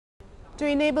To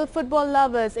enable football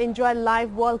lovers enjoy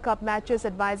live World Cup matches,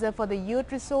 advisor for the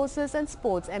Youth Resources and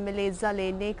Sports MLA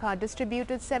Zale Neikha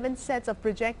distributed 7 sets of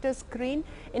projector screen,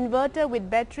 inverter with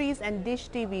batteries and dish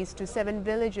TVs to 7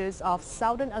 villages of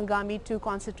Southern Angami 2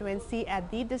 constituency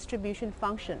at the distribution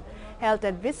function held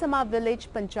at Visama Village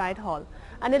Panchayat Hall.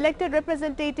 An elected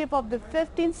representative of the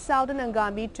 15th Southern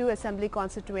Angami 2 Assembly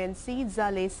constituency,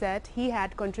 Zale said he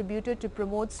had contributed to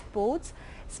promote sports,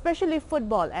 especially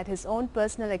football, at his own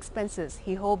personal expenses.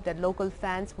 He hoped that local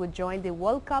fans would join the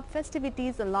World Cup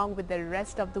festivities along with the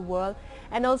rest of the world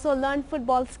and also learn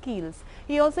football skills.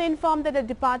 He also informed that the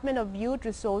Department of Youth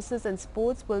Resources and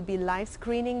Sports will be live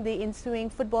screening the ensuing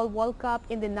Football World Cup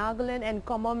in the Nagaland and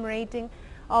commemorating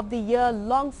of the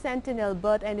year-long centennial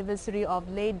birth anniversary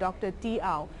of late Dr. T.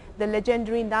 Ao, the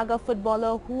legendary Naga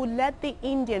footballer who led the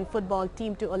Indian football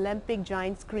team to Olympic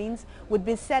giant screens, would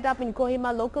be set up in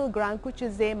Kohima local ground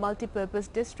Kuchuzé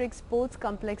Multipurpose District Sports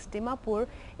Complex Dimapur,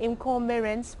 Imkho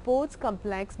Meren Sports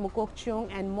Complex Mukokchung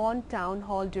and Mon Town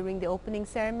Hall during the opening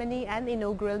ceremony and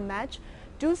inaugural match,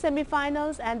 2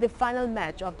 semi-finals and the final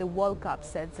match of the World Cup,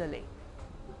 said Zale.